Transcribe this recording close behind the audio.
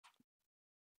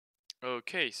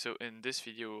Okay, so in this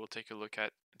video we'll take a look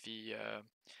at the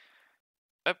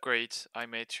upgrades I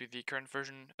made to the current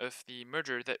version of the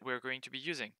merger that we're going to be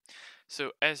using.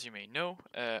 So as you may know,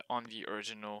 on the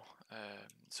original,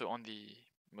 on the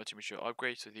multi-material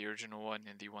upgrade, so the original one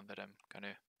and the one that I'm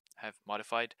gonna have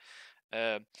modified,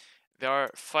 uh, there are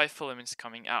 5 filaments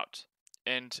coming out,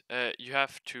 and you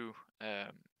have to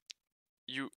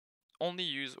you only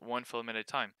use one filament at a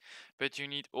time, but you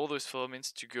need all those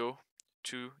filaments to go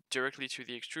directly to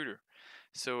the extruder.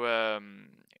 So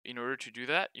in order to do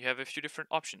that, you have a few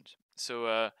different options.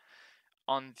 So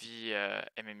on the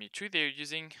MMU2, they're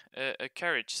using a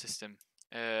carriage system,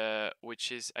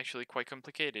 which is actually quite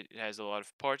complicated. It has a lot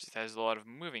of parts, it has a lot of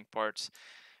moving parts,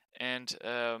 and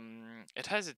it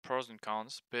has its pros and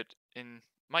cons. But in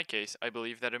my case, I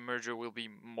believe that a merger will be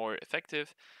more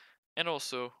effective and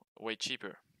also way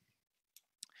cheaper.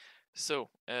 So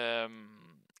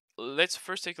let's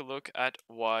first take a look at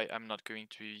why I'm not going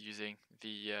to be using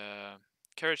the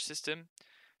carriage system,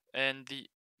 and the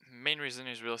main reason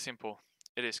is really simple.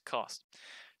 It is cost.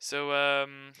 So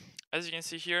as you can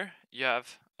see here, you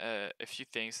have a few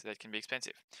things that can be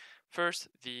expensive. First,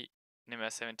 the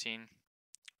NEMA 17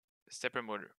 stepper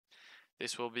motor.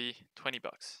 This will be 20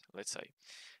 bucks, let's say.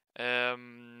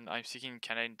 I'm speaking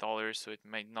Canadian dollars, so it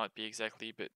might not be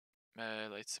exactly, but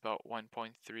it's about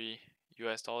 1.3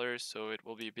 US dollars, so it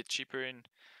will be a bit cheaper in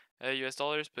US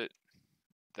dollars, but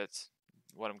that's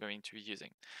what I'm going to be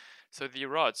using. So the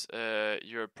rods,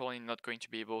 you're probably not going to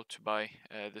be able to buy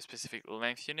the specific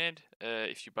length you need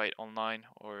if you buy it online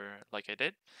or like I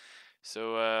did.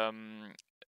 So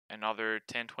another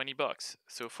 10-20 bucks,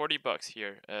 so 40 bucks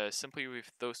here, simply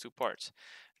with those two parts.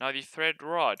 Now the thread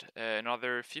rod,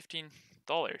 another $15,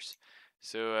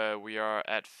 so we are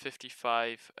at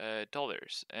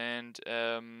 $55, and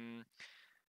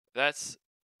that's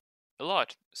a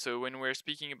lot. So when we're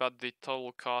speaking about the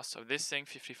total cost of this thing,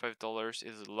 $55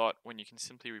 is a lot when you can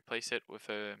simply replace it with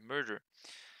a merger,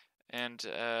 and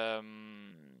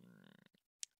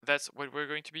that's what we're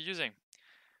going to be using.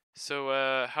 So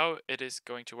how it is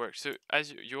going to work. So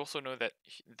as you also know that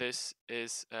this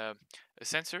is a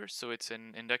sensor, so it's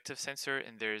an inductive sensor,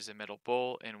 and there is a metal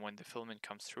ball, and when the filament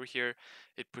comes through here,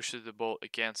 it pushes the ball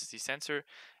against the sensor,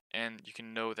 and you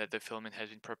can know that the filament has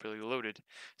been properly loaded.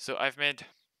 So I've made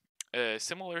a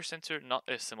similar sensor, not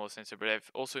a similar sensor, but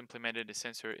I've also implemented a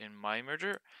sensor in my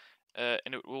merger,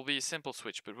 and it will be a simple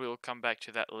switch, but we'll come back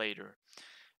to that later.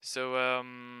 So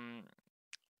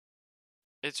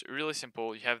it's really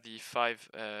simple. You have the 5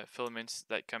 filaments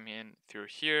that come in through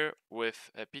here with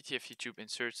a PTFE tube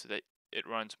insert so that it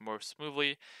runs more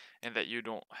smoothly and that you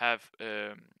don't have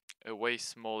a way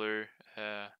smaller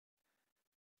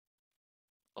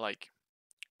like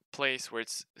place where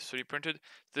it's 3D printed.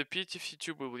 The PTFE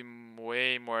tube will be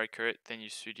way more accurate than your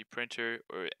 3D printer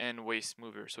and way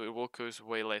smoother, so it will cause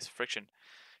way less friction.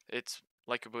 It's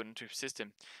like a button tube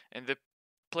system, and the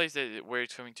place where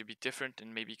it's going to be different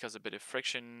and maybe cause a bit of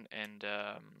friction and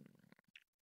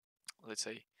let's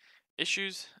say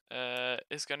issues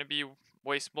is going to be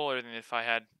way smaller than if I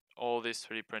had all this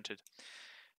 3D printed.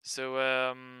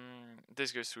 So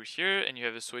this goes through here, and you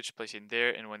have a switch placed in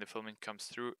there, and when the filament comes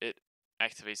through, it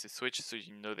activates the switch, so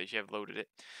you know that you have loaded it.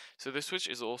 So the switch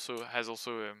has also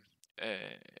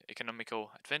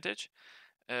economical advantage,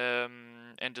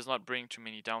 and does not bring too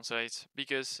many downsides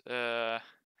because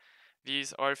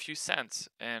these are a few cents,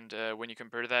 and when you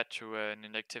compare that to an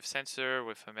inductive sensor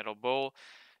with a metal ball,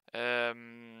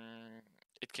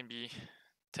 it can be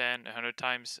 10, 100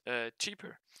 times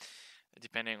cheaper,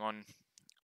 depending on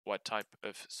what type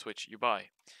of switch you buy.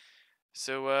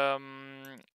 So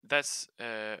that's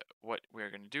what we're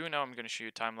going to do. Now I'm going to show you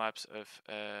a time lapse of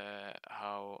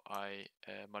how I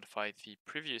modified the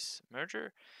previous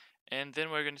merger, and then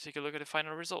we're going to take a look at the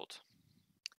final result.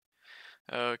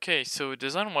 Okay, so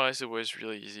design-wise, it was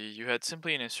really easy. You had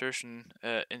simply an insertion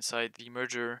inside the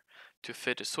merger to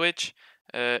fit a switch,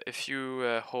 a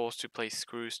few holes to place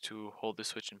screws to hold the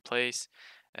switch in place.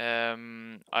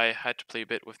 I had to play a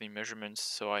bit with the measurements,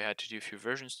 so I had to do a few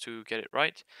versions to get it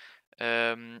right.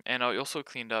 And I also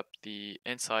cleaned up the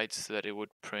inside so that it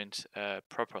would print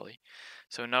properly.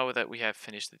 So now that we have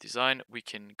finished the design, we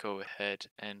can go ahead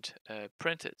and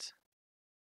print it.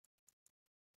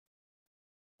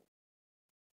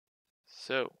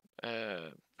 So,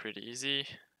 pretty easy.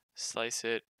 Slice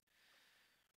it,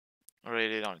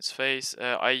 rate it on its face.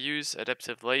 I use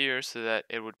adaptive layers so that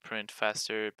it would print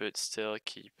faster, but still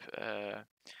keep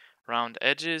round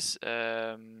edges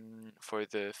for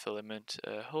the filament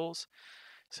holes.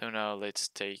 So now let's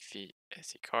take the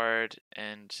SD card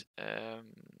and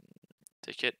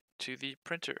take it to the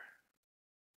printer.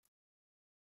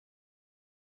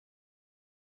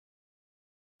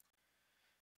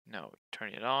 Now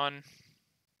turn it on.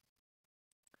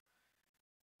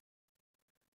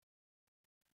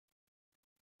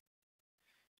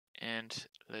 And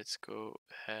let's go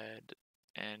ahead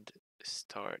and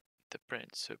start the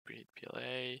print. So preheat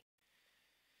PLA,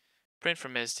 print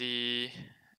from SD,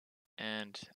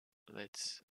 and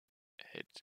let's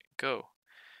hit go.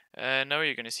 Now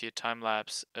you're going to see a time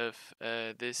lapse of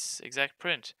this exact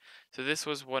print. So this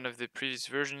was one of the previous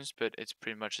versions, but it's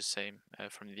pretty much the same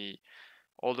from the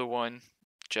older one,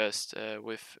 just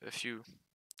with a few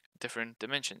different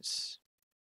dimensions.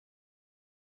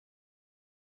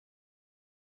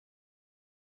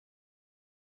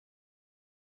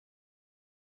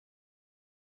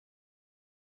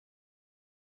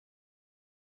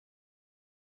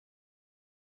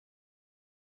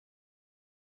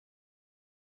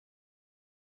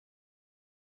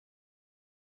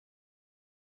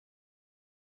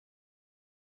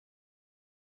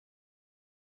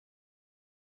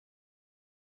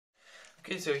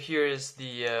 Okay, so here is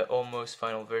the almost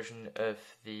final version of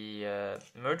the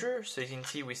merger. So you can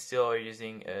see we still are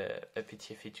using a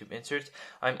PTFE tube insert.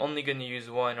 I'm only going to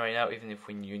use one right now, even if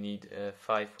you need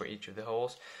 5 for each of the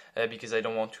holes, because I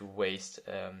don't want to waste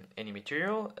any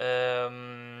material.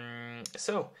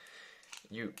 So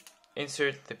you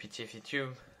insert the PTFE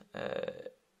tube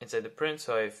inside the print,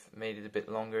 so I've made it a bit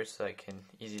longer so I can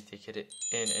easily take it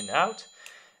in and out.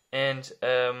 And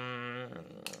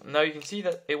now you can see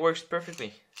that it works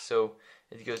perfectly. So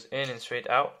it goes in and straight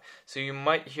out. So you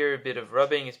might hear a bit of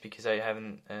rubbing. It's because I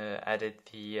haven't added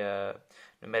the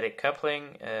pneumatic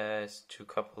coupling to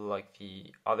couple like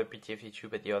the other PTFE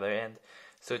tube at the other end.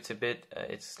 So it's a bit,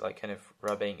 it's like kind of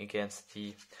rubbing against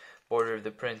the border of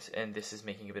the print, and this is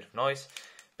making a bit of noise.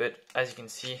 But as you can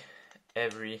see,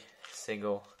 every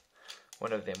single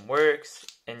one of them works,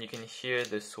 and you can hear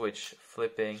the switch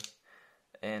flipping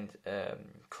and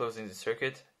closing the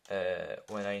circuit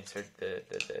when I insert the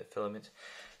filament.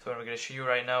 So what I'm going to show you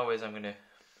right now is I'm going to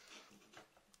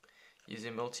use a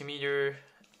multimeter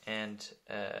and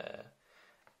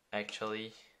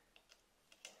actually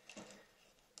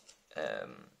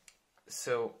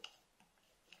so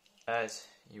as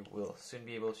you will soon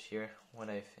be able to hear when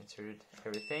I've inserted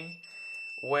everything,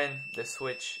 when the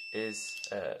switch is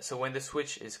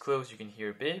closed, you can hear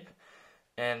a beep.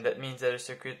 And that means that the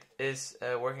circuit is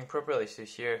working properly. So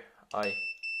here I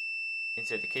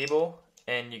insert the cable,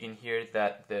 and you can hear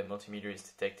that the multimeter is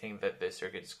detecting that the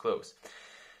circuit is closed.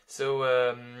 So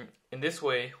in this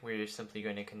way, we're simply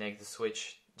going to connect the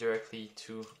switch directly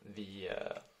to the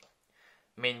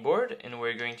main board, and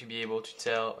we're going to be able to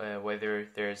tell whether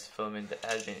there's filament that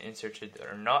has been inserted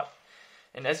or not.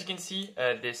 And as you can see,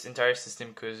 this entire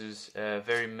system causes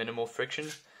very minimal friction.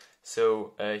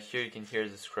 So here you can hear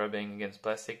the scrubbing against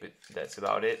plastic, but that's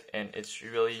about it. And it's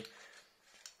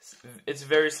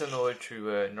very similar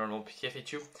to a normal PTFE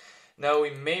tube. Now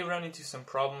we may run into some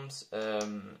problems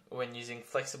when using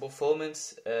flexible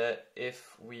filaments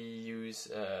if we use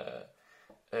a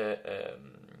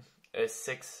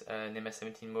 6 NEMA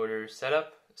 17 motor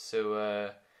setup.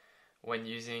 So when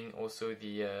using also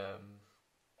the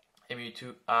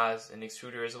MMU2 as an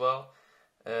extruder as well.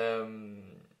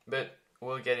 But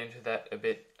we'll get into that a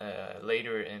bit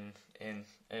later in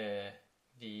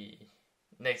the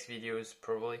next videos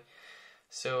probably.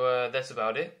 So that's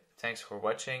about it. Thanks for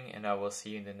watching, and I will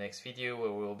see you in the next video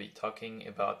where we'll be talking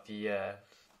about the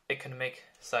economic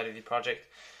side of the project.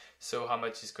 So how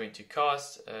much it's going to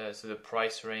cost, so the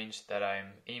price range that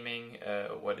I'm aiming,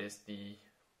 what is the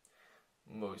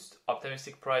most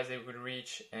optimistic price they would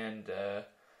reach, and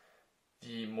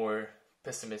the more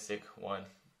pessimistic one.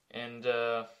 And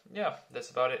yeah,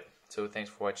 that's about it. So thanks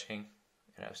for watching,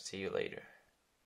 and I'll see you later.